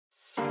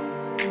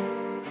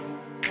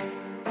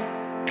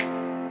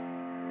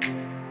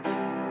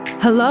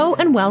Hello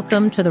and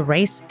welcome to the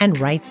Race and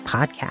Rights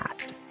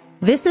Podcast.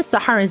 This is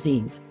Sahar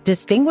Aziz,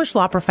 distinguished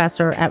law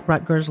professor at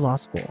Rutgers Law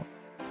School,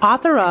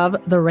 author of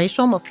The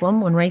Racial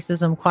Muslim When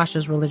Racism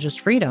Quashes Religious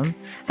Freedom,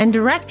 and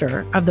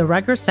director of the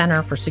Rutgers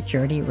Center for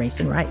Security, Race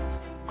and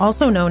Rights,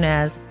 also known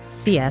as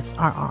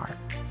CSRR.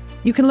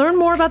 You can learn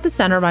more about the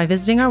center by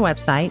visiting our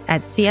website at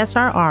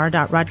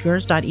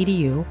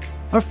csrr.rutgers.edu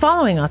or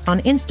following us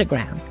on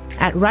Instagram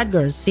at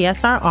Rutgers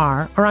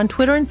CSRR or on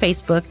Twitter and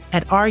Facebook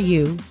at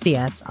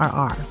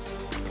RUCSRR.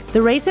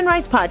 The Race and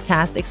Rights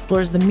Podcast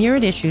explores the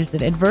myriad issues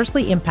that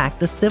adversely impact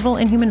the civil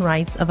and human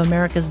rights of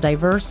America's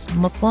diverse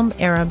Muslim,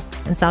 Arab,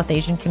 and South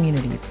Asian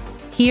communities,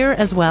 here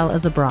as well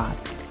as abroad.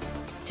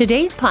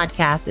 Today's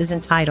podcast is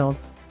entitled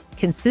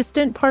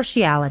Consistent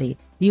Partiality,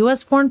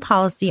 U.S. Foreign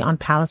Policy on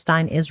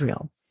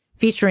Palestine-Israel,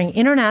 featuring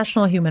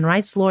international human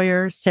rights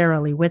lawyer Sarah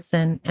Lee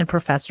Whitson and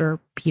Professor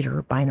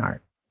Peter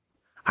Beinart.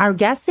 Our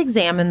guests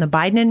examine the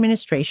Biden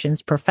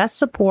administration's professed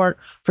support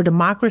for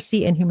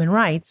democracy and human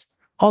rights,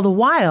 all the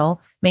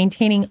while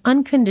maintaining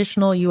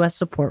unconditional U.S.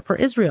 support for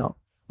Israel,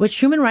 which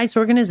human rights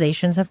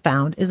organizations have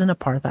found is an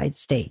apartheid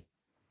state.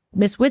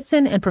 Ms.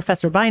 Whitson and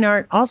Professor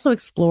Beinart also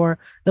explore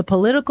the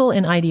political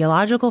and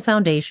ideological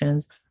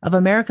foundations of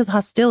America's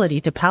hostility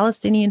to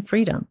Palestinian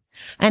freedom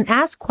and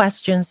ask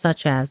questions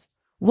such as,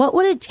 what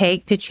would it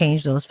take to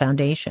change those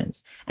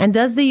foundations? And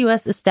does the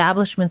U.S.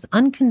 establishment's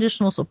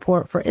unconditional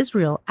support for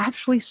Israel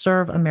actually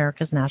serve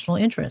America's national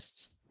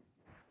interests?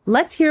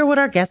 Let's hear what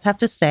our guests have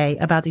to say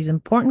about these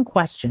important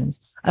questions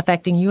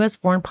affecting U.S.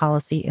 foreign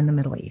policy in the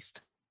Middle East.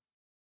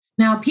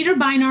 Now, Peter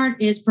Beinart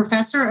is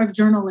professor of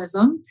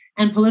journalism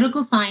and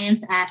political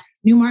science at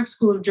Newmark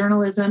School of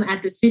Journalism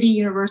at the City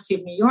University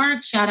of New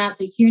York. Shout out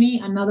to CUNY,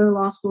 another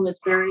law school that's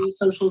very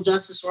social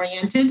justice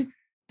oriented,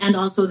 and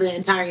also the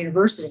entire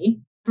university.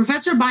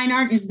 Professor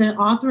Beinart is the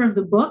author of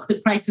the book,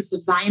 The Crisis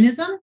of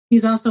Zionism.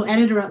 He's also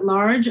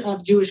editor-at-large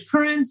of Jewish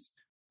Currents.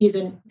 He's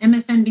an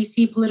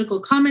MSNBC political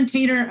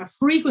commentator, a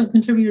frequent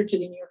contributor to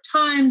the New York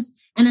Times,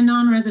 and a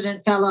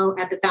non-resident fellow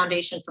at the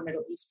Foundation for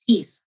Middle East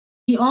Peace.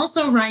 He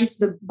also writes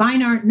the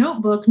Beinart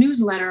Notebook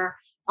newsletter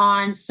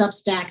on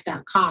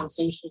Substack.com,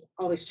 so you should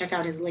always check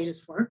out his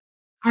latest work.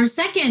 Our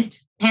second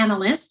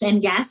panelist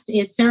and guest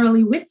is Sarah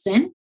Lee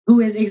Whitson, who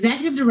is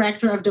Executive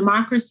Director of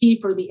Democracy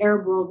for the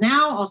Arab World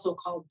Now, also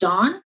called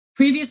DAWN.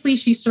 Previously,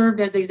 she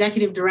served as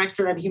Executive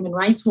Director of Human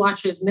Rights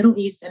Watch's Middle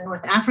East and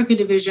North Africa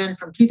Division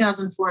from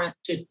 2004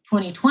 to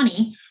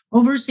 2020,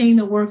 overseeing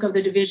the work of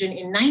the division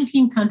in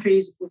 19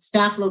 countries with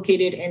staff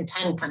located in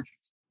 10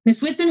 countries.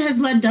 Ms. Whitson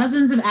has led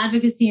dozens of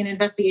advocacy and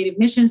investigative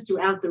missions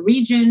throughout the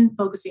region,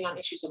 focusing on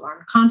issues of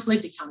armed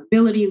conflict,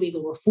 accountability,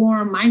 legal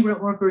reform,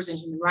 migrant workers, and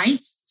human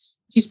rights.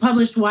 She's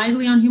published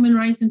widely on human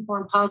rights and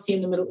foreign policy in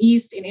the Middle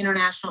East in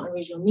international and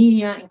regional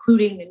media,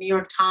 including the New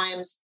York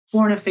Times,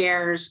 Foreign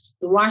Affairs,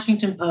 the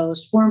Washington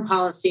Post, Foreign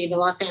Policy, the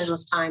Los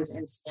Angeles Times,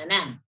 and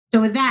CNN.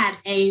 So with that,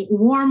 a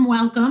warm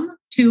welcome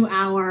to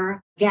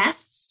our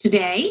guests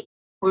today.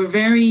 We're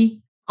very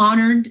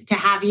honored to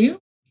have you.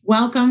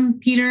 Welcome,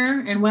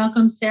 Peter, and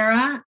welcome,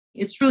 Sarah.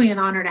 It's truly an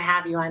honor to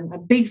have you. I'm a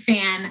big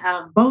fan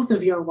of both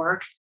of your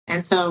work,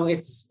 and so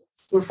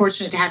we're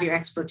fortunate to have your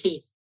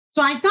expertise.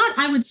 So I thought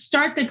I would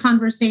start the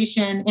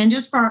conversation, and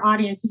just for our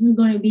audience, this is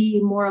going to be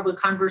more of a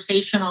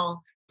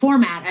conversational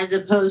format as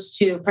opposed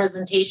to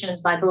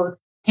presentations by both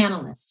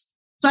panelists.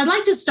 So I'd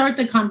like to start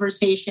the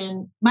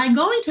conversation by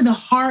going to the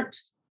heart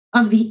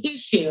of the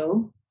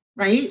issue,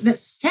 right,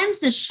 that tends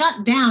to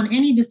shut down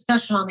any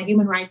discussion on the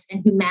human rights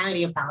and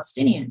humanity of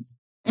Palestinians.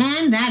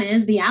 And that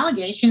is the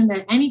allegation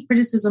that any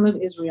criticism of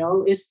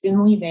Israel is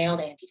thinly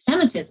veiled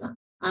anti-Semitism.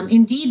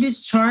 Indeed,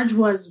 this charge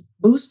was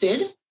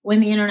boosted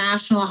when the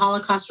International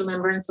Holocaust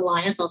Remembrance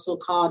Alliance, also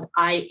called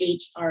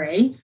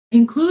IHRA,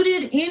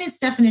 included in its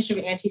definition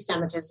of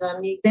anti-Semitism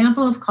the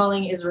example of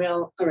calling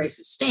Israel a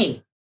racist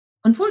state.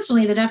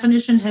 Unfortunately, the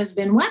definition has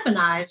been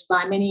weaponized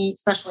by many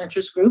special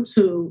interest groups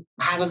who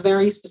have a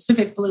very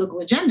specific political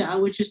agenda,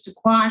 which is to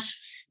quash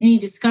any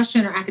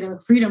discussion or academic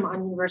freedom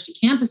on university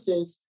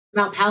campuses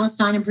about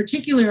Palestine, in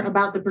particular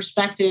about the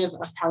perspective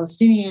of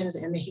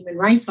Palestinians and the human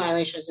rights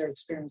violations they're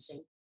experiencing,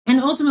 and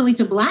ultimately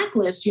to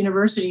blacklist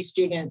university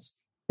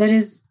students that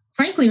is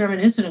frankly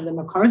reminiscent of the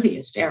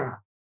McCarthyist era.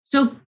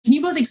 So can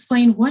you both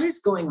explain what is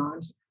going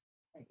on here?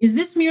 Is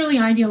this merely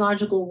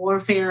ideological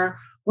warfare,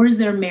 or is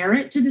there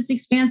merit to this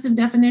expansive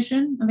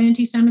definition of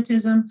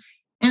anti-Semitism?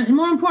 And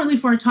more importantly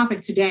for our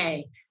topic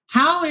today,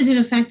 how is it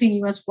affecting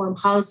U.S. foreign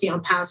policy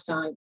on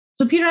Palestine?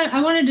 So Peter,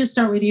 I wanted to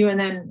start with you and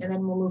then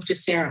we'll move to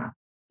Sarah.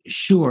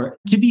 Sure.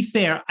 To be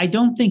fair, I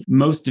don't think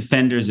most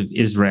defenders of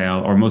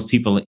Israel or most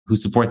people who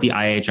support the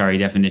IHRA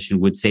definition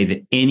would say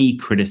that any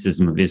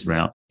criticism of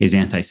Israel is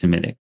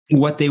anti-Semitic.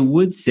 What they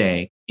would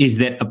say is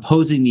that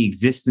opposing the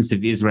existence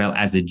of Israel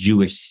as a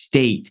Jewish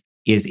state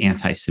is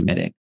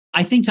anti-Semitic.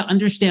 I think to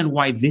understand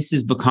why this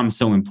has become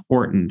so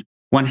important,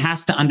 one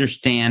has to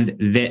understand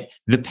that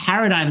the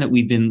paradigm that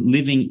we've been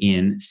living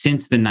in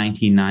since the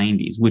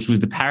 1990s, which was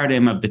the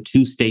paradigm of the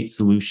two-state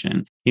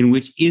solution, in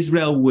which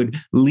Israel would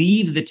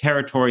leave the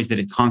territories that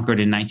it conquered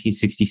in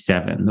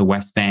 1967, the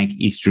West Bank,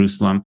 East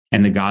Jerusalem,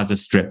 and the Gaza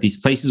Strip, these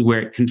places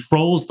where it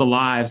controls the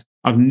lives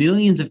of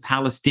millions of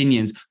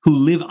Palestinians who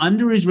live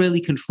under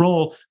Israeli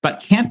control,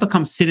 but can't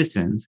become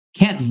citizens,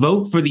 can't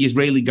vote for the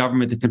Israeli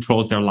government that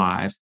controls their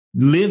lives,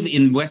 live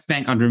in West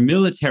Bank under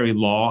military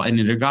law and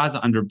in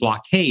Gaza under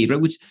blockade, right,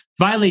 which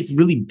violates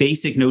really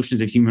basic notions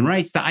of human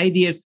rights. The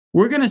idea is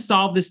we're going to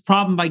solve this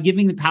problem by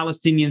giving the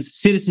Palestinians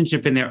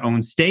citizenship in their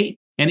own state,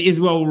 and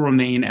Israel will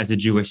remain as a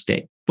Jewish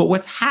state. But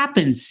what's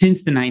happened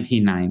since the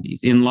 1990s,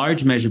 in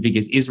large measure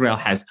because Israel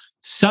has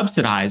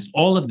subsidized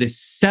all of this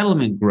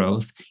settlement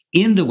growth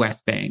in the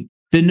West Bank,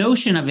 the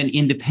notion of an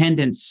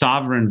independent,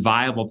 sovereign,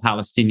 viable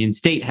Palestinian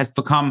state has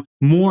become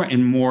more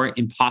and more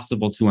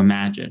impossible to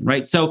imagine,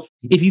 right? So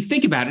if you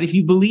think about it, if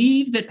you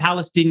believe that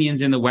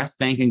Palestinians in the West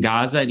Bank and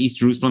Gaza and East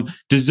Jerusalem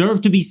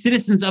deserve to be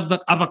citizens of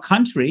a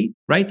country,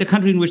 right, the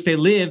country in which they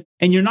live,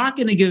 and you're not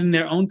going to give them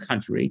their own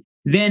country,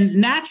 then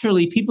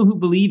naturally people who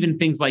believe in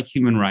things like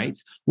human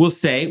rights will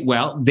say,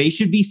 well, they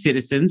should be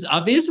citizens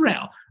of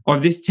Israel or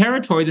this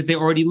territory that they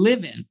already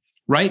live in,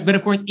 right? But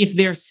of course, if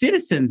they're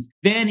citizens,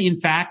 then in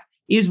fact,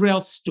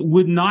 Israel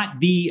would not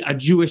be a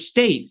Jewish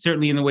state,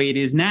 certainly in the way it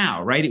is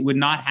now, right? It would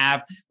not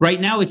have, right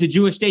now it's a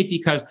Jewish state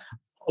because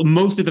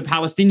most of the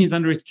Palestinians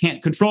under its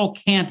control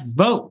can't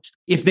vote.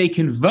 If they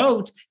can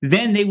vote,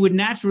 then they would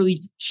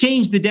naturally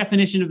change the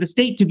definition of the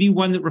state to be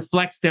one that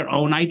reflects their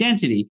own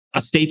identity,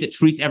 a state that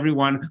treats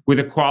everyone with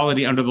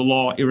equality under the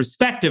law,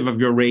 irrespective of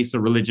your race or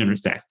religion or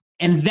sex.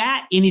 And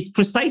it's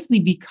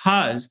precisely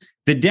because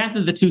the death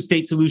of the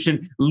two-state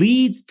solution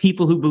leads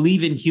people who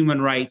believe in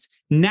human rights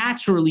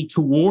naturally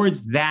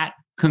towards that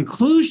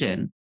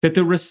conclusion that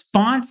the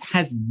response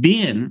has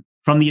been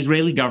from the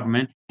Israeli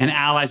government and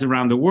allies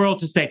around the world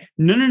to say,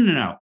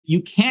 no.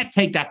 You can't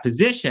take that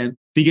position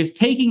because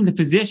taking the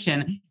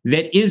position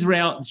that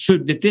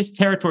that this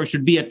territory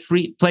should be a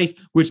place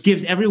which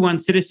gives everyone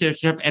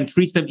citizenship and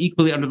treats them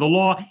equally under the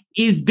law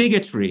is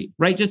bigotry,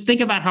 right? Just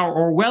think about how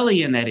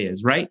Orwellian that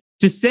is, right?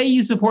 To say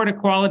you support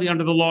equality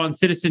under the law and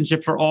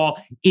citizenship for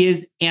all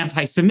is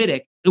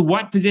anti-Semitic.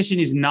 What position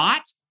is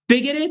not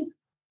bigoted?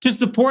 To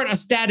support a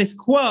status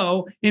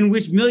quo in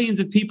which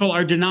millions of people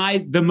are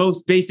denied the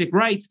most basic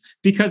rights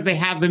because they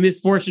have the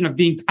misfortune of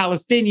being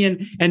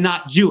Palestinian and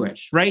not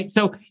Jewish, right?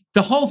 So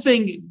the whole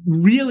thing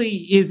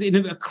really is in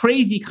a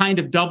crazy kind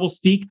of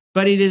doublespeak,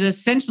 but it is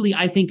essentially,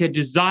 I think, a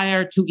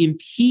desire to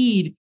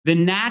impede the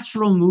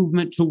natural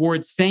movement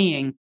towards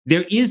saying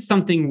there is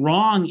something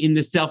wrong in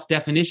the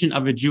self-definition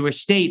of a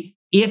Jewish state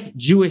if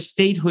Jewish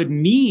statehood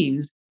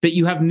means that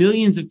you have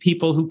millions of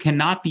people who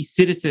cannot be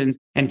citizens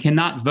and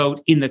cannot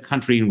vote in the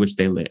country in which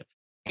they live.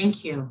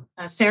 Thank you.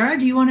 Sarah,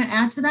 do you want to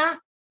add to that?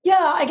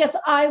 Yeah, I guess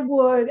I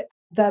would,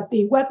 that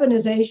the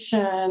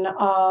weaponization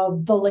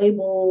of the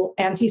label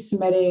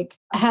anti-Semitic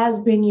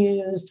has been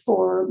used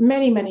for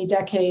many, many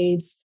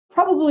decades,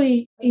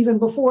 probably even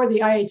before the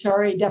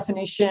IHRA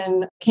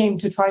definition came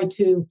to try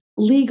to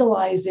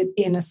legalize it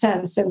in a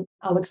sense. And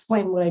I'll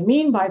explain what I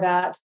mean by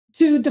that.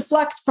 To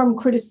deflect from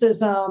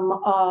criticism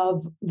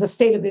of the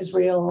state of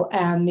Israel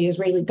and the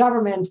Israeli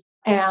government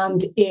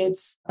and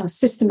its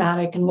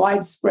systematic and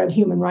widespread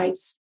human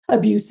rights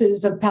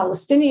abuses of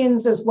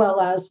Palestinians, as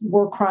well as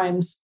war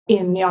crimes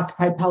in the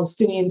occupied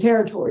Palestinian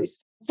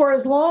territories. For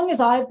as long as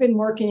I've been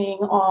working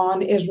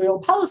on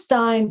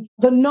Israel-Palestine,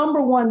 the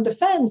number one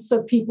defense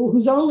of people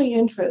whose only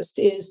interest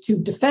is to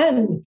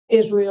defend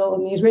Israel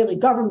and the Israeli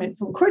government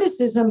from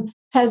criticism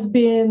has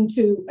been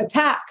to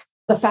attack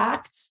the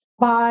facts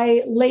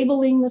by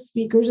labeling the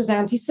speakers as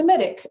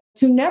anti-Semitic,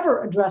 to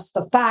never address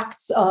the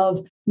facts of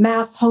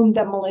mass home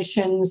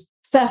demolitions,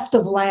 theft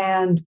of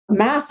land,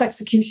 mass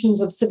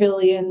executions of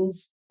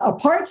civilians,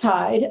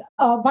 apartheid,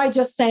 by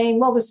just saying,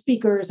 well, the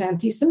speaker is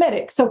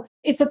anti-Semitic. So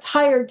it's a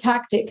tired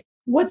tactic.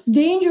 What's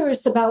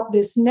dangerous about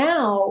this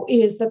now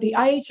is that the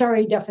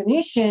IHRA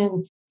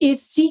definition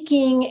is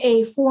seeking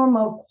a form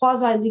of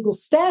quasi-legal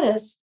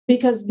status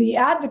because the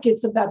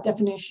advocates of that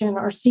definition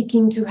are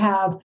seeking to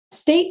have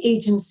state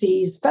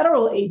agencies,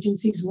 federal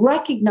agencies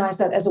recognize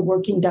that as a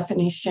working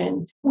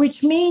definition,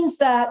 which means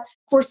that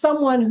for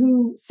someone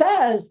who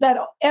says that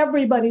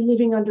everybody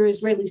living under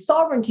Israeli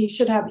sovereignty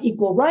should have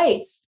equal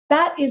rights,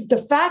 that is de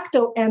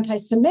facto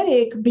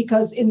anti-Semitic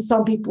because in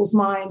some people's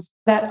minds,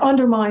 that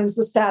undermines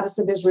the status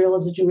of Israel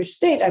as a Jewish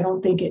state. I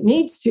don't think it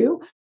needs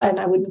to, and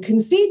I wouldn't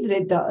concede that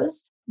it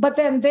does. But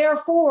then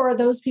therefore,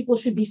 those people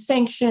should be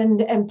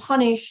sanctioned and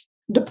punished,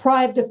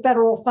 deprived of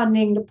federal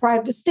funding,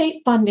 deprived of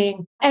state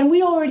funding. And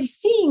we're already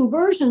seeing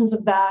versions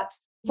of that.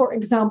 For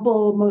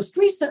example, most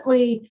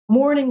recently,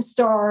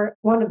 Morningstar,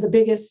 one of the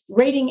biggest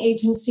rating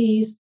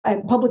agencies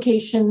and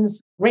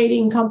publications,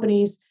 rating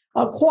companies,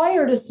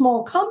 acquired a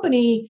small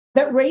company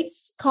that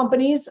rates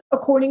companies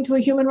according to a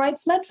human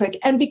rights metric.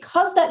 And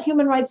because that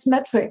human rights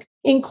metric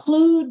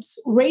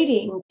includes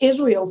rating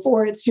Israel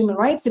for its human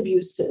rights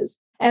abuses,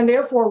 and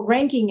therefore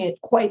ranking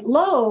it quite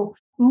low,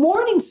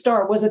 Morning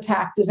Star was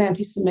attacked as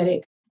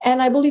anti-Semitic.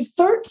 And I believe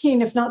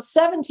 13, if not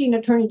 17,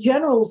 attorney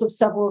generals of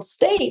several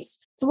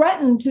states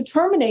threatened to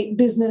terminate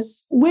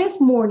business with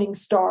Morning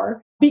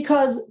Star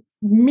because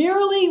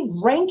merely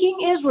ranking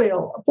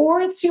Israel for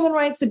its human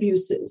rights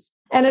abuses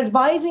and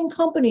advising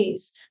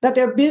companies that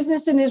their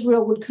business in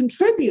Israel would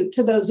contribute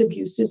to those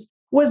abuses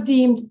was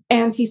deemed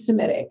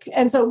anti-Semitic.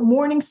 And so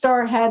Morning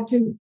Star had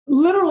to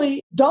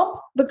literally dump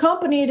the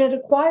company it had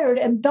acquired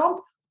and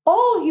dump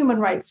all human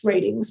rights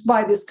ratings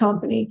by this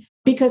company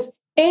because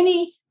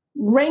any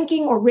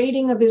ranking or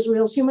rating of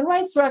Israel's human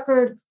rights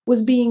record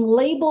was being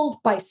labeled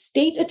by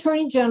state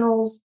attorney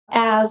generals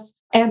as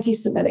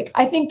anti-Semitic.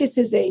 I think this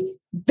is a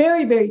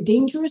very, very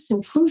dangerous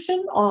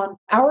intrusion on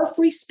our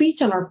free speech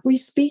and our free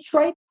speech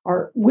right,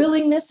 our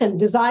willingness and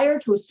desire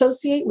to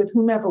associate with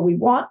whomever we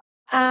want.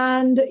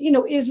 And,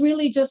 is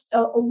really just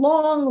a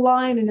long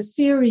line and a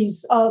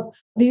series of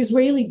the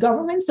Israeli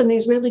government's and the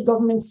Israeli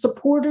government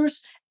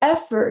supporters'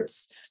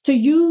 efforts to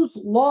use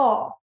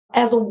law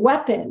as a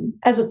weapon,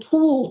 as a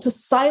tool to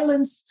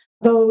silence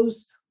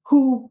those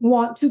who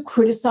want to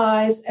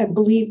criticize and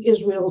believe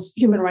Israel's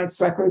human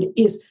rights record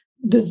is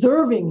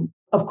deserving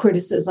of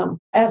criticism,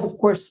 as of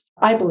course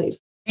I believe.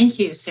 Thank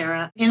you,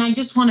 Sarah. And I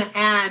just want to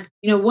add,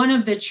 one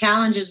of the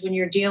challenges when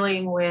you're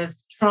dealing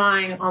with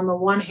trying on the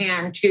one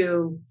hand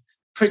to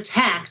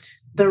protect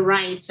the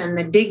rights and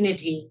the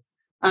dignity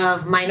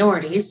of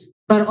minorities,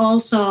 but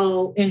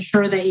also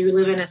ensure that you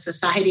live in a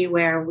society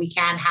where we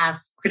can have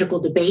critical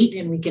debate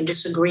and we can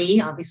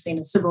disagree, obviously in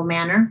a civil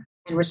manner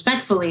and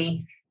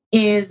respectfully,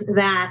 is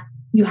that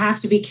you have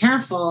to be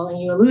careful, and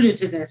you alluded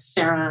to this,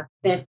 Sarah,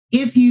 that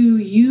if you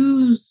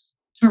use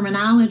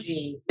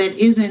terminology that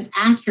isn't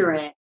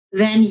accurate,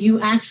 then you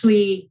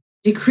actually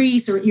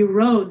decrease or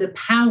erode the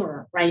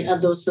power, right,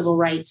 of those civil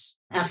rights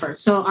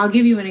efforts. So I'll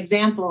give you an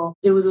example.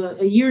 It was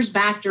a years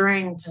back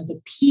during kind of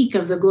the peak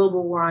of the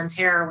global war on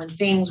terror when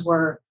things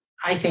were,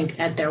 I think,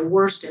 at their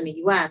worst in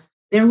the US.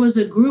 There was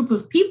a group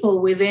of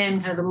people within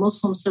kind of the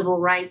Muslim civil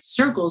rights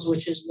circles,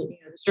 which is the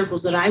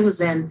circles that I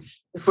was in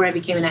before I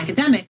became an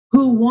academic,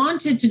 who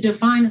wanted to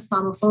define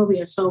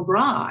Islamophobia so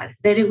broad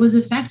that it was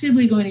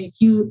effectively going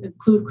to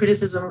include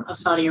criticism of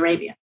Saudi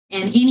Arabia.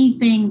 And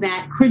anything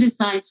that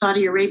criticized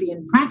Saudi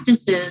Arabian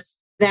practices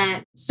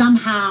that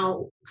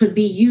somehow could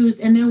be used.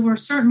 And there were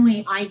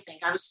certainly, I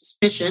think, I was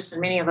suspicious,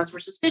 and many of us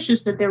were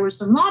suspicious that there was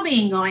some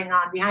lobbying going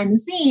on behind the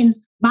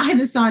scenes by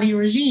the Saudi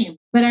regime.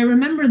 But I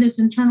remember this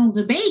internal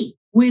debate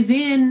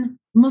within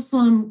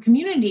Muslim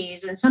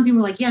communities. And some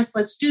people were like, yes,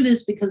 let's do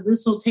this because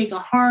this will take a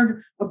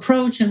hard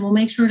approach and we'll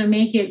make sure to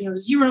make it,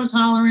 zero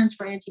tolerance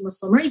for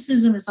anti-Muslim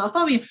racism and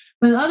Islamophobia.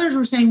 But others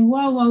were saying,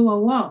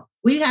 whoa.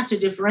 We have to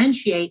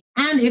differentiate.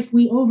 And if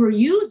we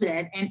overuse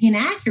it and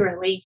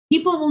inaccurately,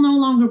 people will no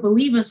longer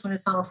believe us when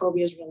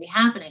Islamophobia is really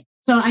happening.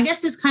 So I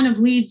guess this kind of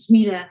leads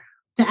me to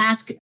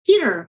ask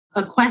Peter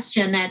a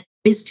question that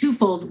is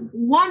twofold.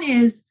 One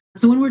is,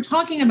 so when we're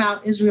talking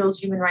about Israel's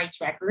human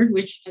rights record,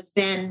 which has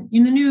been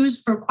in the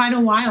news for quite a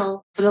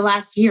while, for the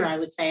last year, I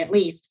would say at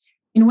least,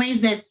 in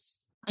ways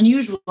that's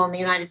unusual in the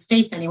United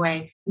States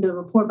anyway, the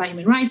report by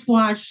Human Rights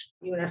Watch,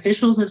 UN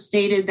officials have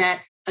stated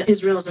that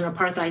Israel is an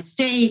apartheid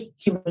state.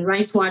 Human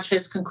Rights Watch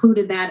has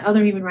concluded that,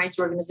 other human rights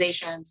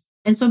organizations.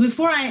 And so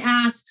before I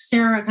ask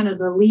Sarah kind of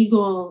the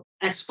legal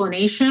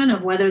explanation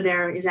of whether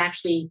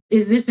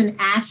is this an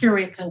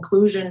accurate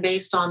conclusion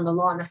based on the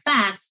law and the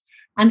facts,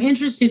 I'm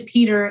interested,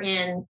 Peter,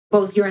 in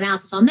both your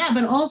analysis on that,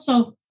 but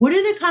also what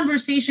are the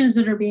conversations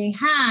that are being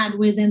had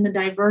within the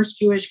diverse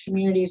Jewish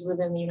communities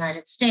within the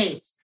United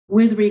States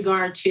with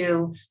regard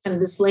to kind of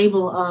this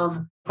label of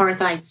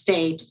apartheid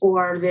state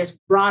or this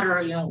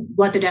broader,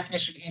 what the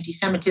definition of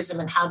anti-Semitism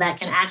and how that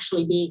can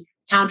actually be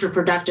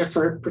counterproductive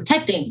for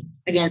protecting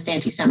against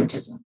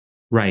anti-Semitism.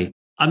 Right.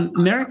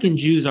 American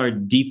Jews are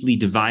deeply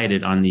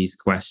divided on these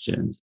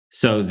questions.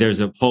 So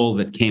there's a poll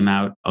that came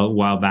out a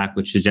while back,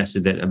 which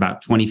suggested that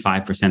about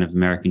 25% of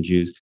American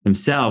Jews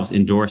themselves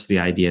endorse the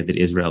idea that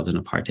Israel is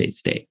an apartheid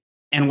state.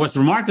 And what's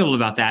remarkable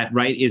about that,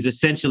 right, is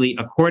essentially,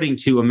 according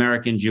to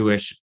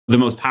the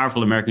most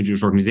powerful American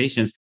Jewish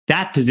organizations,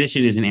 that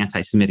position is an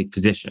anti-Semitic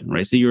position,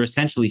 right? So you're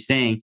essentially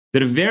saying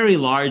that a very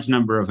large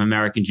number of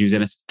American Jews,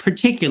 and a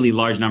particularly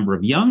large number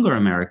of younger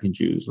American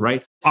Jews,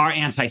 right, are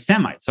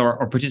anti-Semites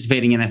or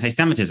participating in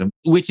anti-Semitism,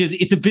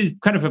 it's a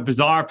kind of a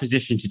bizarre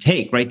position to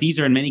take, right? These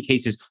are in many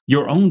cases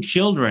your own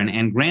children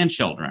and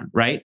grandchildren,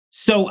 right?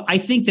 So I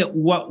think that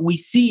what we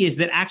see is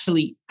that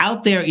actually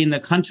out there in the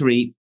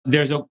country,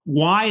 there's a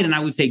wide and I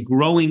would say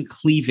growing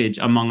cleavage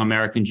among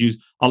American Jews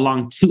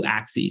along two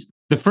axes.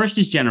 The first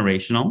is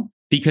generational,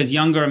 because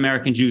younger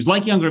American Jews,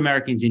 like younger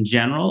Americans in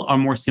general, are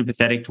more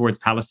sympathetic towards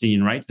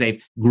Palestinian rights.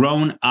 They've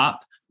grown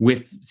up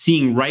with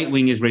seeing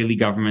right-wing Israeli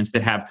governments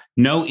that have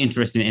no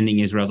interest in ending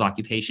Israel's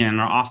occupation and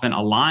are often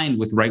aligned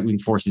with right-wing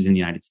forces in the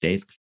United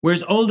States.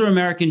 Whereas older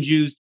American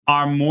Jews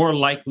are more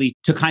likely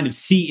to kind of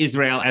see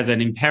Israel as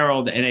an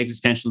imperiled and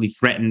existentially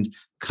threatened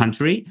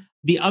country.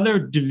 The other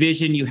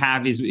division you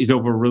have is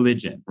over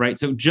religion, right?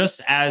 So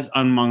just as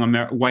among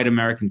white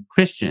American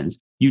Christians,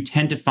 you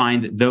tend to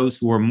find that those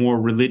who are more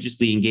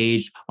religiously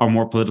engaged are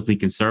more politically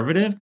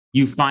conservative.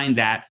 You find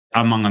that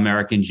among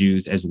American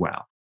Jews as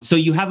well. So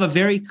you have a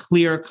very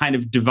clear kind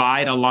of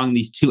divide along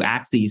these two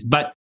axes.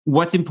 But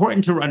what's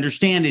important to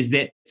understand is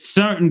that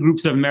certain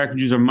groups of American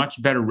Jews are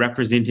much better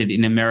represented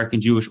in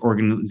American Jewish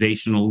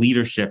organizational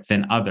leadership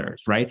than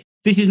others, right?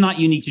 This is not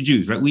unique to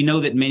Jews, right? We know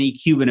that many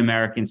Cuban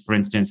Americans, for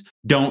instance,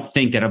 don't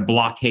think that a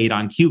blockade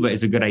on Cuba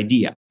is a good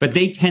idea, but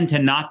they tend to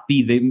not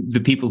be the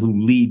people who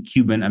lead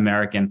Cuban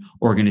American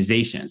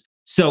organizations.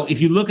 So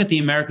if you look at the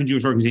American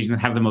Jewish organizations that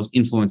have the most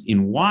influence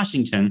in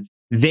Washington,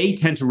 they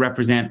tend to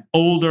represent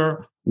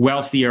older,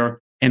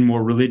 wealthier, and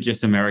more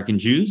religious American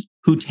Jews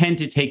who tend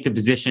to take the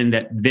position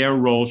that their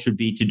role should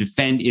be to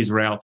defend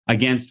Israel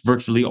against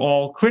virtually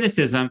all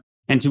criticism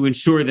and to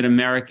ensure that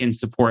American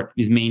support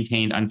is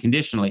maintained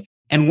unconditionally.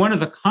 And one of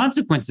the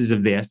consequences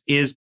of this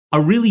is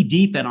a really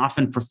deep and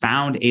often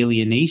profound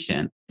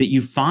alienation that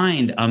you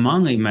find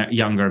among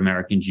younger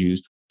American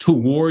Jews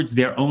towards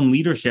their own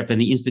leadership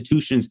and the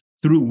institutions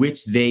through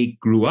which they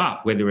grew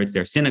up, whether it's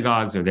their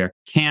synagogues or their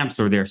camps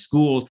or their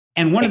schools.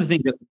 And one of the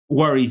things that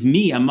worries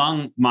me,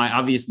 among my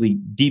obviously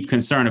deep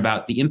concern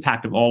about the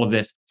impact of all of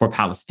this for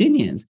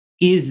Palestinians,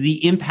 is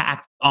the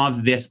impact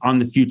of this on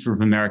the future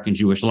of American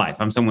Jewish life.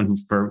 I'm someone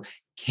who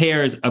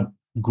cares a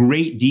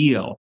great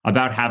deal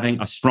about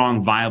having a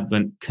strong,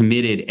 vibrant,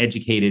 committed,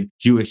 educated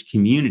Jewish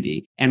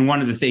community. And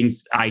one of the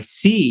things I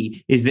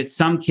see is that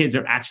some kids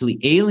are actually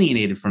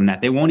alienated from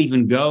that. They won't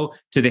even go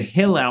to the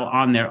Hillel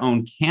on their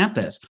own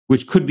campus,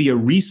 which could be a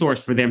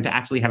resource for them to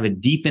actually have a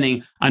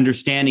deepening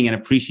understanding and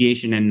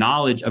appreciation and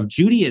knowledge of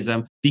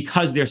Judaism,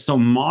 because they're so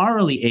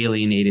morally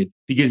alienated,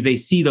 because they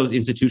see those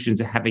institutions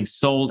as having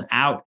sold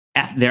out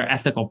their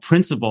ethical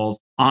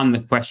principles on the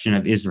question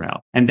of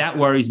Israel. And that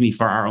worries me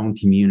for our own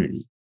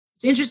community.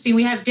 It's interesting.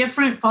 We have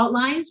different fault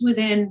lines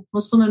within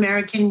Muslim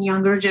American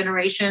younger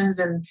generations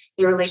and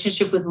their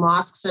relationship with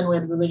mosques and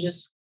with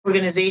religious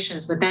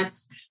organizations. But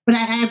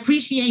I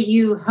appreciate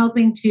you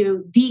helping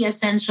to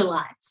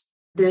de-essentialize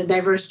the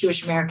diverse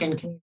Jewish American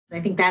community. I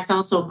think that's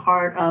also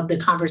part of the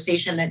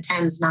conversation that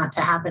tends not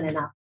to happen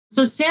enough.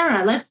 So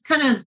Sarah, let's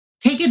kind of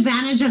take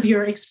advantage of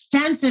your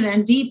extensive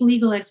and deep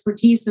legal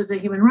expertise as a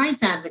human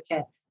rights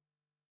advocate.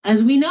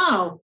 As we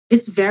know,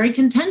 it's very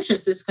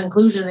contentious, this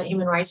conclusion that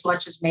Human Rights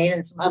Watch has made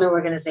and some other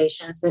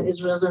organizations, that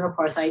Israel's an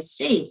apartheid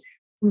state.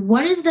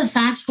 What is the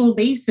factual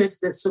basis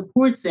that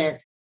supports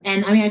it?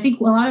 And I mean, I think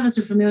a lot of us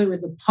are familiar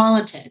with the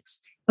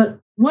politics, but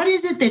what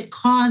is it that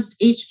caused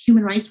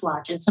Human Rights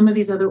Watch and some of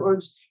these other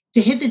orgs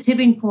to hit the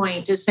tipping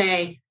point to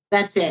say,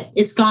 that's it,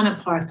 it's gone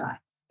apartheid?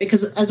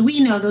 Because as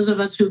we know, those of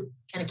us who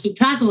kind of keep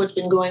track of what's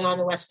been going on in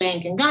the West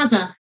Bank and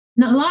Gaza,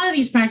 a lot of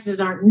these practices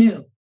aren't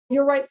new.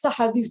 You're right,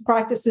 Sahad, these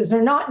practices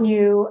are not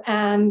new,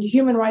 and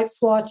Human Rights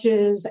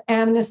Watch's,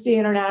 Amnesty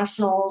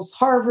International's,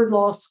 Harvard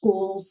Law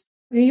School's,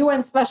 the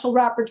UN Special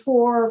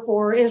Rapporteur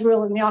for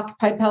Israel and the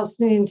occupied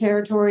Palestinian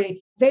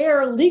territory,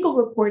 their legal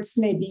reports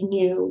may be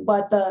new,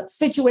 but the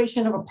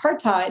situation of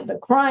apartheid, the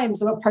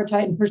crimes of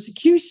apartheid and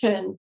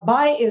persecution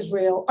by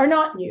Israel are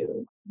not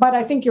new. But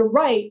I think you're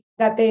right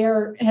that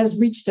there has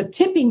reached a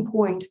tipping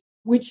point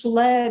which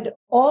led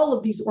all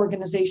of these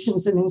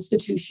organizations and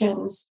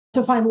institutions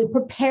to finally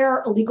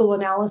prepare a legal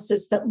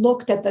analysis that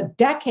looked at the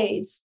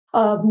decades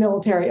of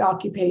military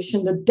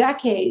occupation, the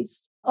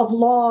decades of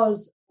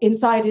laws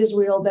inside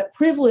Israel that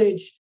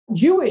privilege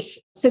Jewish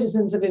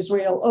citizens of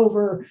Israel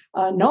over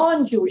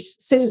non-Jewish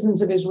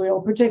citizens of Israel,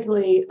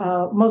 particularly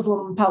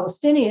Muslim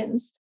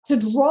Palestinians, to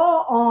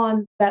draw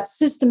on that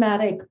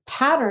systematic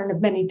pattern of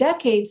many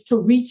decades to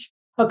reach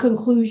a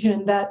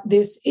conclusion that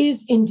this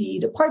is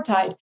indeed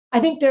apartheid. I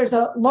think there's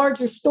a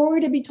larger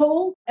story to be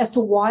told as to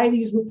why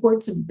these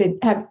reports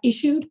have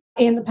issued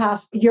in the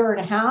past year and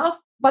a half.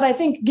 But I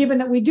think given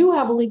that we do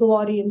have a legal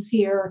audience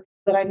here,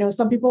 that I know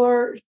some people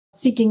are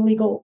seeking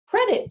legal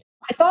credit,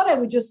 I thought I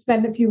would just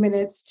spend a few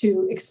minutes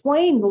to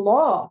explain the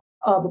law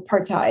of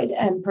apartheid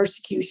and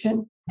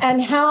persecution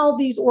and how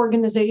these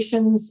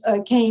organizations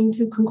came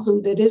to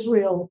conclude that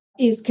Israel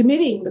is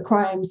committing the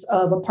crimes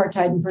of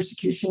apartheid and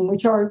persecution,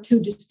 which are two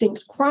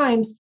distinct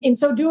crimes. In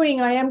so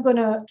doing, I am going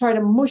to try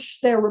to mush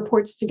their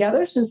reports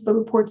together since the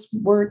reports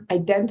weren't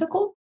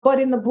identical. But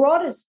in the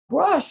broadest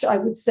brush, I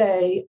would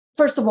say,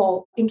 first of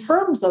all, in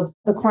terms of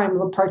the crime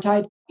of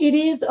apartheid, it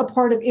is a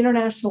part of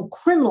international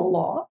criminal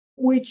law,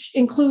 which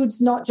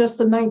includes not just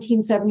the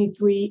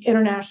 1973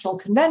 International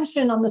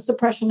Convention on the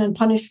Suppression and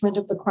Punishment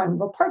of the Crime of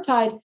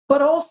Apartheid,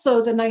 but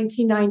also the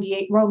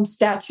 1998 Rome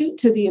Statute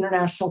to the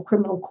International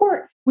Criminal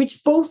Court,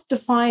 which both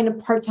define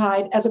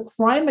apartheid as a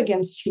crime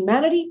against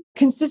humanity,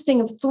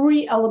 consisting of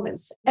three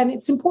elements. And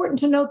it's important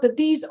to note that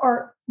these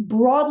are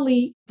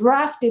broadly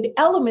drafted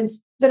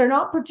elements that are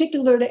not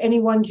particular to any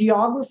one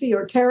geography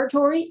or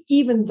territory,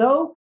 even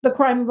though the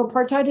crime of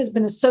apartheid has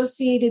been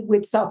associated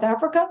with South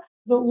Africa.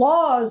 The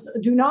laws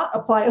do not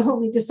apply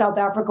only to South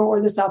Africa or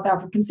the South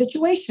African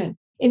situation.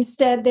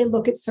 Instead, they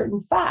look at certain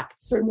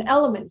facts, certain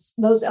elements.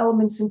 Those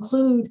elements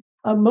include,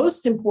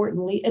 most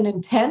importantly, an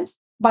intent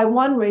by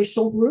one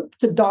racial group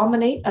to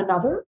dominate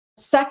another,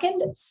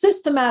 Second,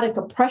 systematic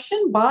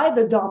oppression by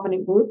the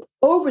dominant group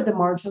over the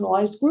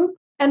marginalized group.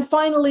 And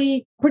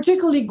finally,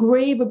 particularly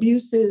grave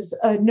abuses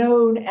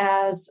known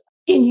as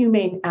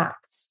inhumane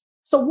acts.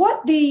 So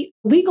what the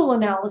legal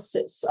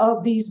analysis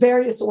of these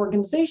various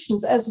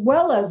organizations, as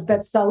well as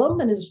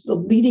B'Tselem, and is the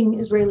leading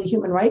Israeli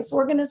human rights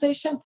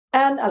organization,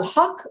 and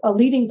Al-Haq, a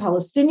leading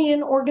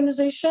Palestinian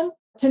organization,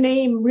 to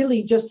name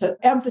really just to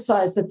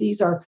emphasize that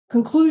these are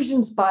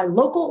conclusions by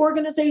local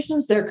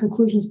organizations, they're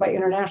conclusions by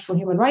international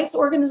human rights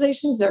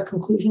organizations, they're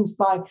conclusions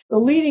by the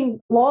leading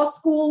law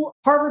school,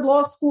 Harvard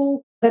Law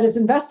School, that has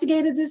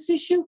investigated this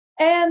issue,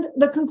 and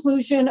the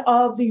conclusion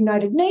of the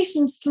United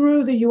Nations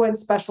through the UN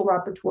Special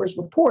Rapporteur's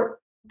report.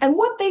 And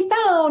what they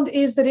found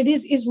is that it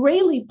is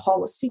Israeli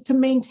policy to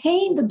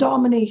maintain the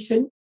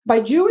domination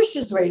by Jewish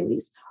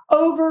Israelis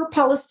over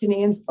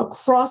Palestinians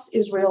across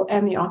Israel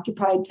and the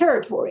occupied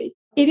territory.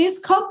 It is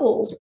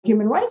coupled,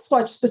 Human Rights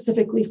Watch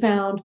specifically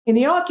found, in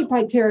the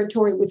occupied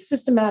territory with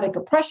systematic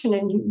oppression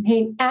and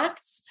inhumane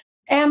acts.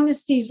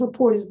 Amnesty's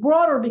report is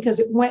broader because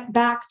it went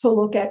back to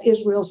look at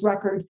Israel's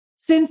record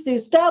since the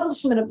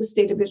establishment of the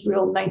State of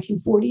Israel in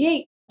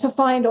 1948 to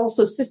find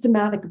also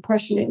systematic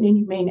oppression and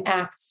inhumane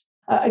acts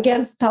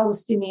against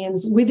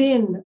Palestinians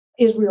within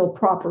Israel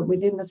proper,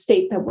 within the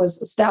state that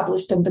was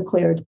established and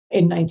declared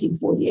in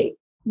 1948.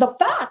 The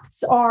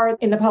facts are,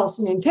 in the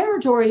Palestinian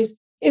territories,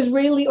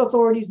 Israeli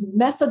authorities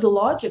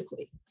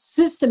methodologically,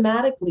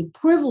 systematically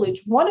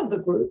privilege one of the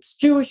groups,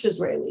 Jewish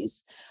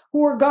Israelis,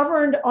 who are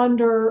governed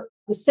under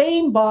the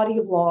same body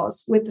of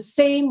laws with the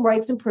same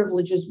rights and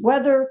privileges,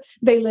 whether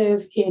they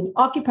live in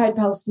occupied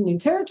Palestinian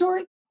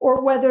territory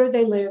or whether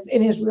they live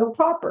in Israel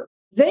proper.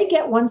 They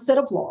get one set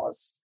of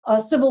laws, a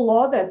civil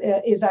law that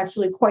is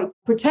actually quite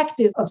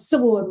protective of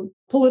civil and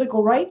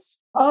political rights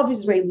of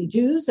Israeli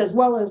Jews, as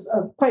well as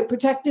quite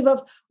protective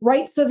of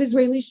rights of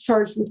Israelis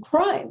charged with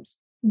crimes.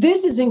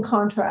 This is in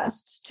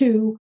contrast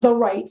to the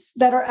rights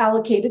that are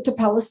allocated to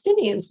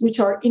Palestinians, which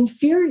are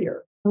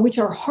inferior, which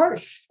are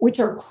harsh, which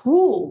are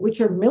cruel,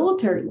 which are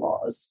military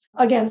laws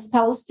against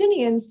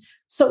Palestinians.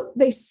 So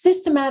they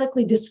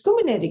systematically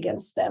discriminate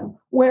against them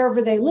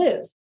wherever they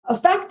live.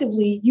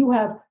 Effectively, you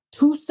have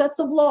two sets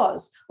of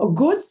laws, a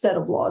good set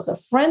of laws, a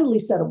friendly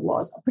set of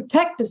laws, a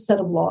protective set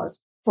of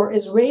laws for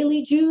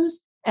Israeli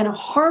Jews, and a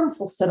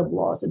harmful set of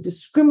laws, a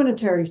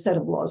discriminatory set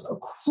of laws, a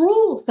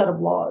cruel set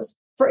of laws,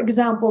 for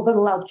example, that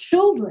allow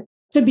children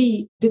to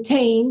be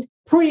detained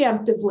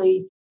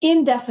preemptively,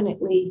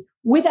 indefinitely,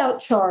 without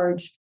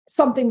charge,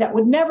 something that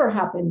would never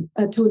happen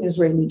to an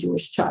Israeli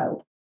Jewish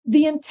child.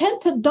 The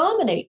intent to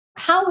dominate,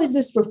 how is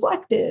this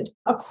reflected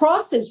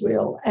across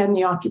Israel and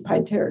the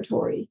occupied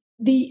territory?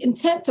 The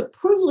intent to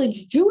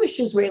privilege Jewish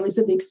Israelis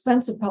at the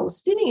expense of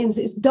Palestinians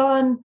is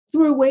done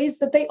through ways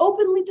that they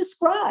openly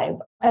describe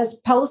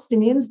as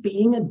Palestinians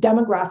being a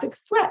demographic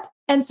threat.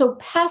 And so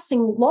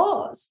passing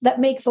laws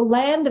that make the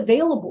land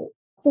available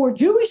for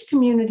Jewish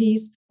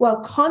communities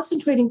while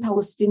concentrating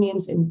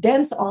Palestinians in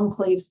dense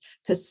enclaves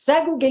to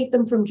segregate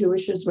them from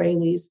Jewish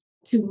Israelis,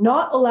 to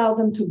not allow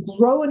them to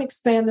grow and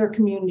expand their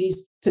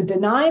communities, to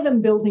deny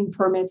them building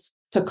permits,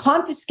 to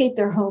confiscate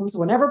their homes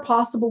whenever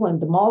possible and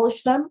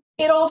demolish them.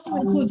 It also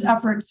includes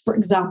efforts, for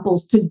example,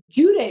 to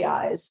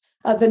Judaize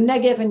the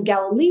Negev and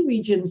Galilee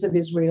regions of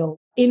Israel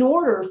in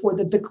order for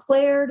the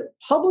declared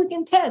public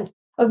intent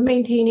of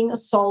maintaining a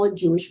solid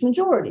Jewish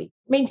majority.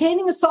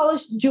 Maintaining a solid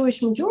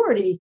Jewish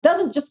majority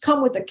doesn't just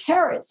come with the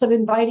carrots of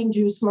inviting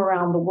Jews from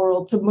around the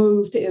world to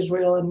move to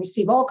Israel and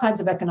receive all kinds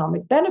of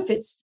economic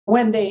benefits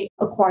when they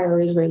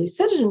acquire Israeli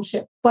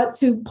citizenship, but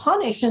to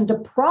punish and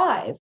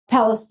deprive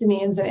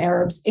Palestinians and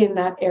Arabs in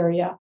that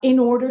area in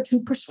order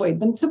to persuade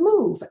them to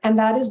move. And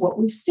that is what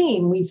we've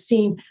seen. We've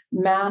seen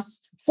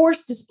mass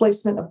forced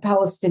displacement of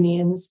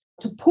Palestinians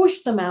to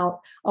push them out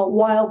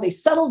while they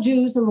settle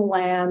Jews in the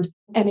land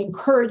and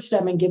encourage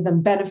them and give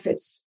them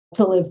benefits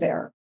to live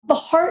there. The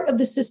heart of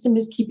the system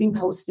is keeping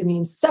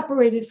Palestinians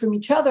separated from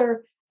each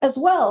other as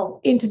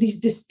well into these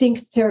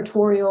distinct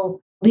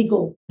territorial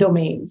legal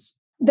domains.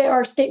 There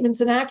are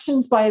statements and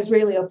actions by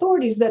Israeli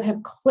authorities that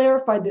have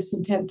clarified this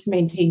intent to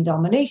maintain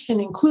domination,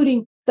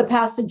 including the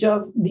passage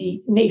of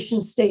the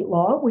nation-state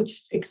law,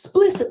 which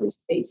explicitly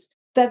states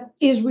that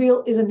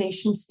Israel is a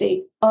nation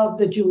state of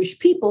the Jewish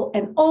people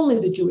and only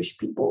the Jewish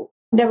people,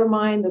 never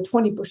mind the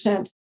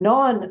 20%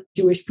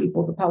 non-Jewish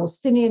people, the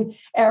Palestinian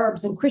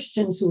Arabs and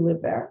Christians who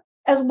live there,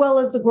 as well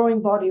as the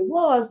growing body of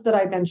laws that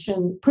I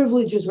mentioned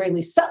privilege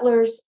Israeli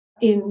settlers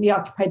in the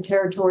occupied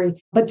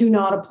territory, but do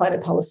not apply to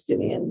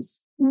Palestinians.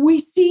 We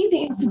see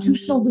the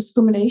institutional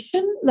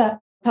discrimination that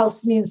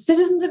Palestinian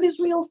citizens of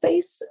Israel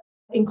face,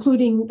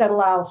 including that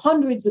allow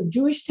hundreds of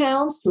Jewish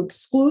towns to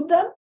exclude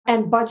them,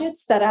 and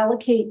budgets that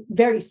allocate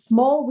very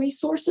small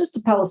resources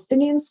to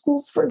Palestinian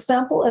schools, for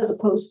example, as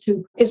opposed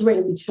to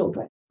Israeli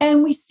children.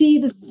 And we see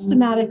the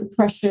systematic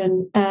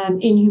oppression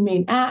and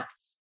inhumane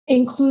acts,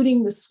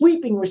 including the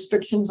sweeping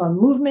restrictions on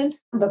movement,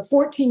 the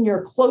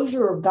 14-year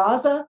closure of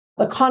Gaza,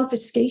 the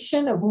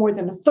confiscation of more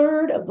than a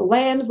third of the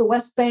land of the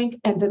West Bank,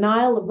 and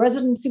denial of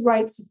residency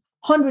rights of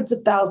hundreds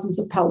of thousands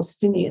of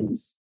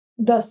Palestinians.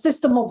 the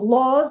system of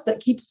laws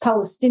that keeps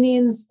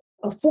Palestinians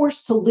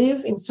forced to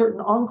live in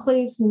certain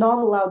enclaves, not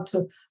allowed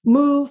to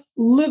move,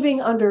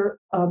 living under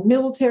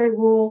military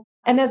rule.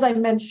 And as I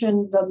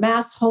mentioned, the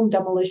mass home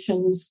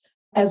demolitions,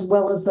 as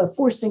well as the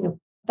forcing of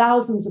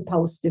thousands of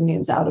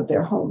Palestinians out of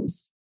their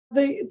homes.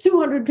 The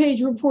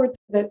 200-page report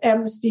that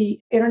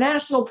Amnesty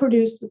International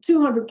produced, the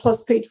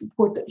 200-plus page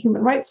report that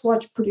Human Rights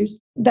Watch produced,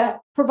 that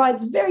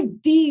provides very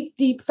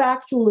deep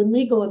factual and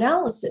legal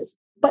analysis.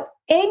 But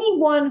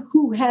anyone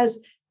who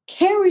has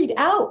carried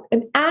out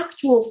an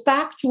actual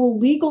factual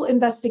legal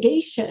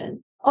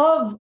investigation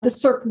of the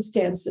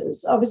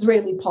circumstances of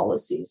Israeli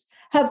policies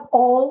have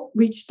all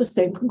reached the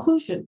same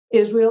conclusion.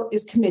 Israel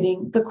is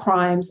committing the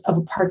crimes of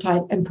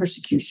apartheid and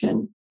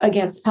persecution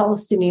against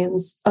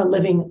Palestinians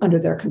living under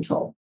their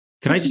control.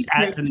 Can I just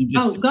add something?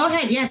 Go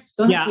ahead. Yes,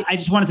 go ahead. Yeah, I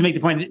just wanted to make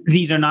the point that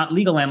these are not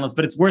legal analysts,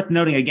 but it's worth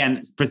noting,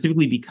 again,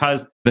 specifically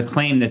because the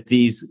claim that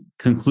these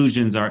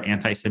conclusions are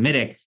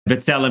anti-Semitic,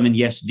 B'Tselem and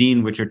Yesh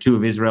Din, which are two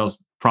of Israel's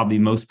probably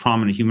most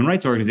prominent human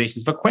rights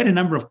organizations, but quite a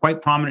number of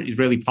quite prominent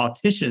Israeli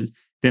politicians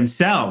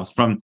themselves,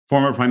 from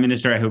former Prime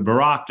Minister Ehud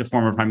Barak to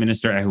former Prime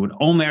Minister Ehud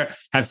Olmert,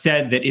 have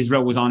said that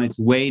Israel was on its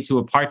way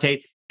to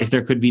apartheid if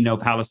there could be no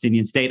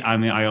Palestinian state.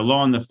 Ami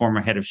Ayalon, the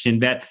former head of Shin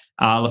Bet,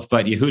 Aleph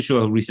Bat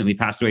Yehoshua, who recently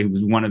passed away, who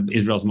was one of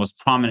Israel's most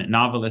prominent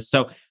novelists.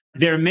 So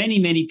there are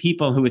many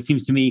people who, it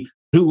seems to me,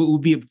 who it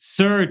would be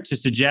absurd to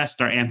suggest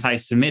are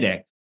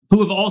anti-Semitic, who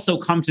have also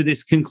come to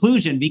this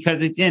conclusion,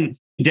 because it's in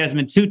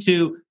Desmond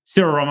Tutu,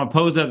 Cyril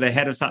Ramaphosa, the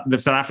head of the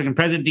South African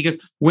president, because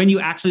when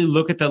you actually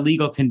look at the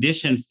legal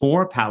condition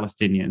for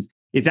Palestinians,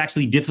 it's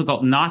actually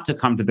difficult not to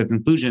come to the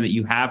conclusion that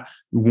you have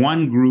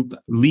one group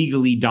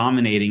legally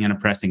dominating and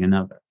oppressing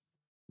another.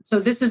 So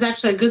this is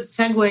actually a good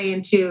segue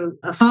into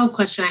a follow-up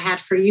question I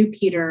had for you,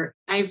 Peter.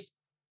 I've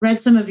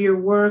read some of your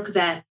work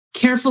that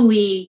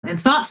carefully and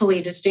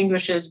thoughtfully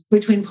distinguishes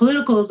between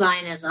political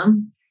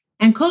Zionism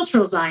and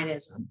cultural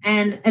Zionism.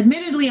 And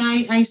admittedly,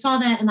 I saw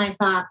that and I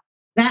thought,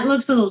 that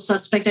looks a little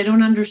suspect. I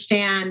don't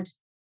understand.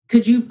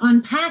 Could you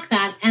unpack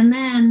that? And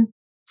then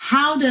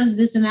how does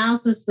this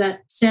analysis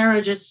that Sarah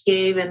just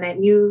gave and that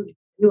you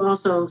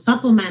also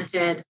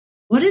supplemented,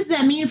 what does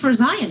that mean for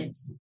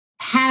Zionism?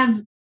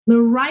 Have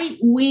the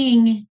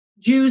right-wing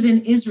Jews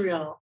in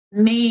Israel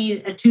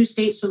made a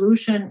two-state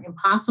solution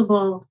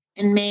impossible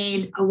and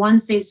made a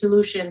one-state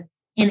solution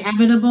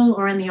inevitable,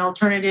 or in the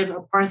alternative,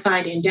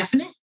 apartheid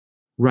indefinite?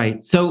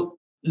 Right. So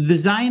the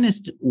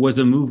Zionist was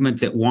a movement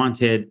that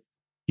wanted,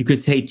 you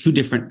could say, two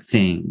different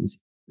things.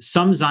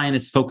 Some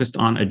Zionists focused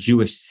on a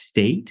Jewish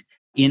state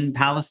in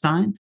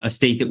Palestine, a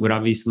state that would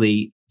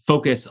obviously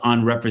focus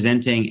on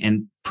representing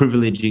and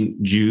privileging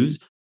Jews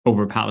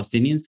over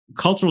Palestinians.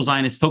 Cultural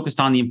Zionists focused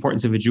on the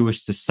importance of a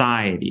Jewish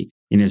society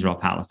in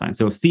Israel-Palestine.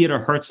 So Theodor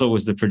Herzl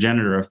was the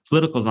progenitor of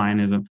political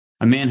Zionism.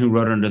 A man who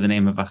wrote under the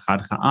name of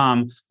Achad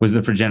Ha'am was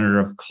the progenitor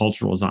of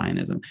cultural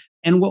Zionism.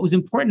 And what was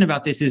important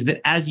about this is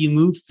that as you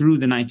moved through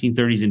the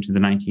 1930s into the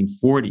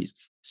 1940s,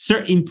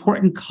 certain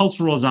important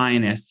cultural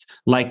Zionists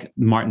like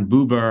Martin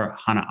Buber,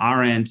 Hannah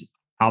Arendt,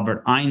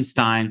 Albert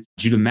Einstein,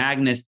 Judah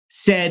Magnus,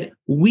 said,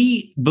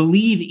 we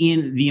believe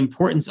in the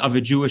importance of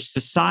a Jewish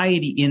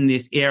society in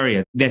this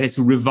area that has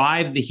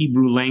revived the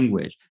Hebrew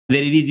language,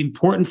 that it is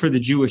important for the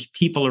Jewish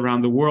people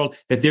around the world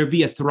that there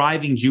be a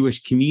thriving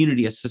Jewish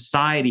community, a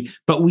society,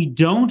 but we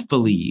don't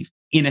believe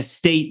in a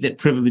state that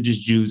privileges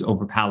Jews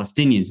over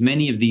Palestinians.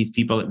 Many of these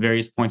people at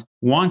various points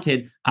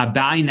wanted a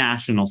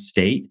binational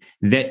state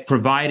that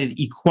provided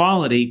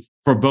equality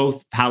for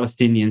both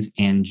Palestinians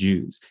and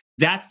Jews.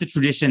 That's the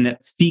tradition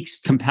that speaks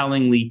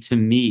compellingly to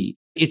me.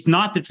 It's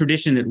not the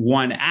tradition that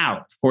won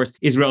out. Of course,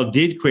 Israel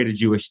did create a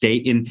Jewish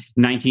state in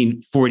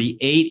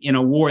 1948 in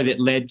a war that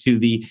led to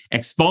the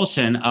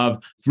expulsion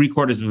of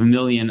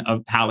 750,000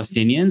 of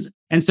Palestinians.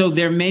 And so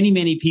there are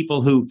many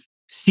people who,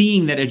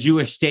 seeing that a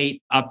Jewish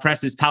state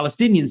oppresses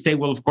Palestinians, say,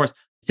 well, of course,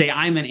 say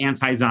I'm an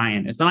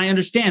anti-Zionist. And I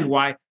understand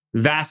why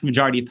the vast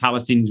majority of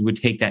Palestinians would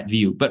take that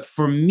view. But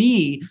for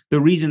me, the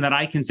reason that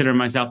I consider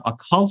myself a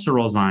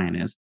cultural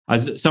Zionist,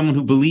 as someone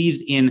who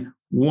believes in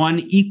one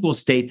equal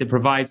state that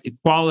provides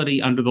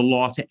equality under the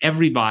law to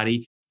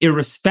everybody,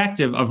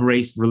 irrespective of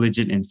race,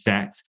 religion, and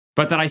sex,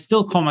 but that I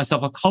still call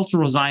myself a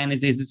cultural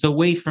Zionist, is it's a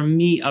way for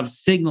me of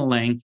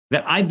signaling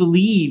that I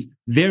believe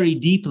very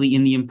deeply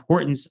in the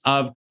importance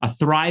of a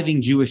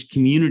thriving Jewish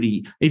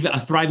community, a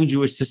thriving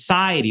Jewish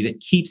society that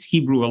keeps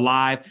Hebrew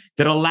alive,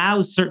 that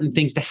allows certain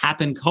things to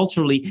happen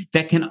culturally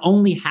that can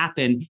only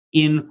happen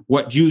in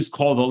what Jews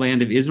call the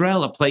land of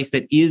Israel, a place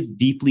that is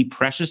deeply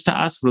precious to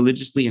us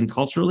religiously and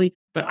culturally.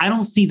 But I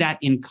don't see that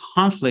in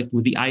conflict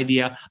with the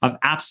idea of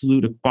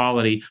absolute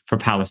equality for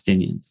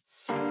Palestinians.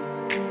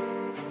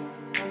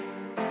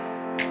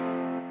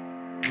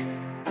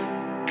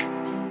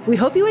 We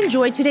hope you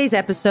enjoyed today's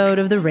episode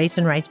of the Race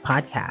and Rights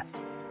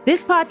podcast.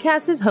 This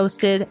podcast is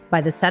hosted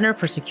by the Center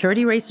for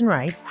Security, Race and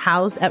Rights,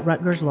 housed at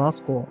Rutgers Law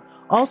School,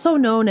 also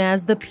known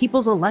as the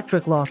People's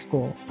Electric Law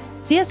School.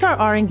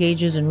 CSRR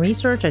engages in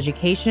research,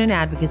 education, and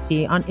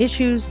advocacy on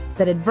issues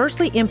that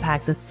adversely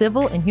impact the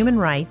civil and human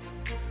rights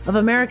of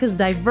America's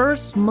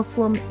diverse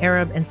Muslim,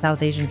 Arab, and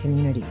South Asian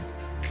communities.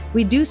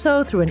 We do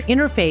so through an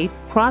interfaith,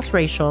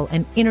 cross-racial,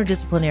 and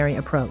interdisciplinary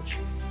approach.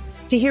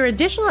 To hear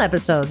additional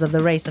episodes of the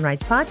Race and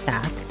Rights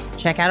podcast,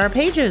 check out our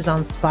pages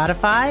on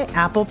Spotify,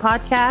 Apple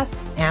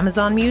Podcasts,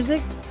 Amazon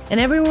Music, and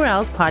everywhere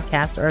else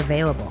podcasts are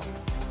available.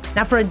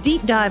 Now, for a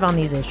deep dive on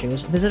these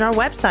issues, visit our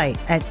website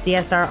at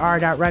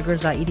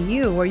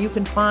csrr.rutgers.edu, where you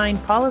can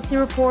find policy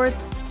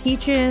reports,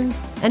 teach-ins,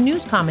 and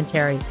news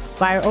commentary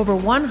by our over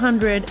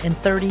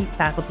 130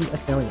 faculty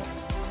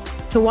affiliates.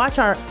 To watch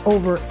our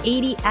over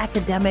 80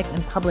 academic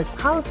and public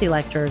policy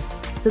lectures,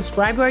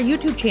 subscribe to our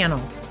YouTube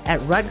channel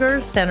at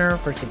Rutgers Center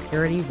for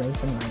Security,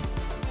 Race, and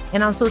Rights.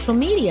 And on social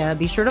media,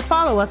 be sure to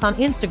follow us on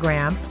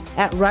Instagram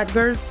at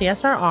Rutgers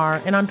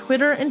CSRR and on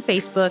Twitter and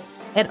Facebook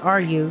at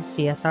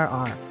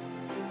RUCSRR.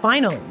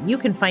 Finally, you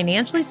can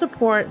financially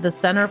support the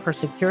Center for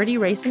Security,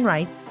 Race, and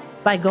Rights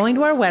by going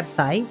to our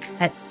website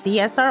at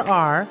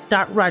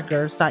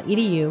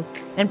csrr.rutgers.edu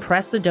and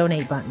press the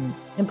donate button.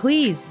 And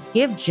please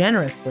give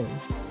generously.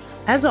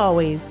 As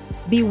always,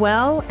 be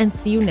well and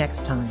see you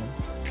next time.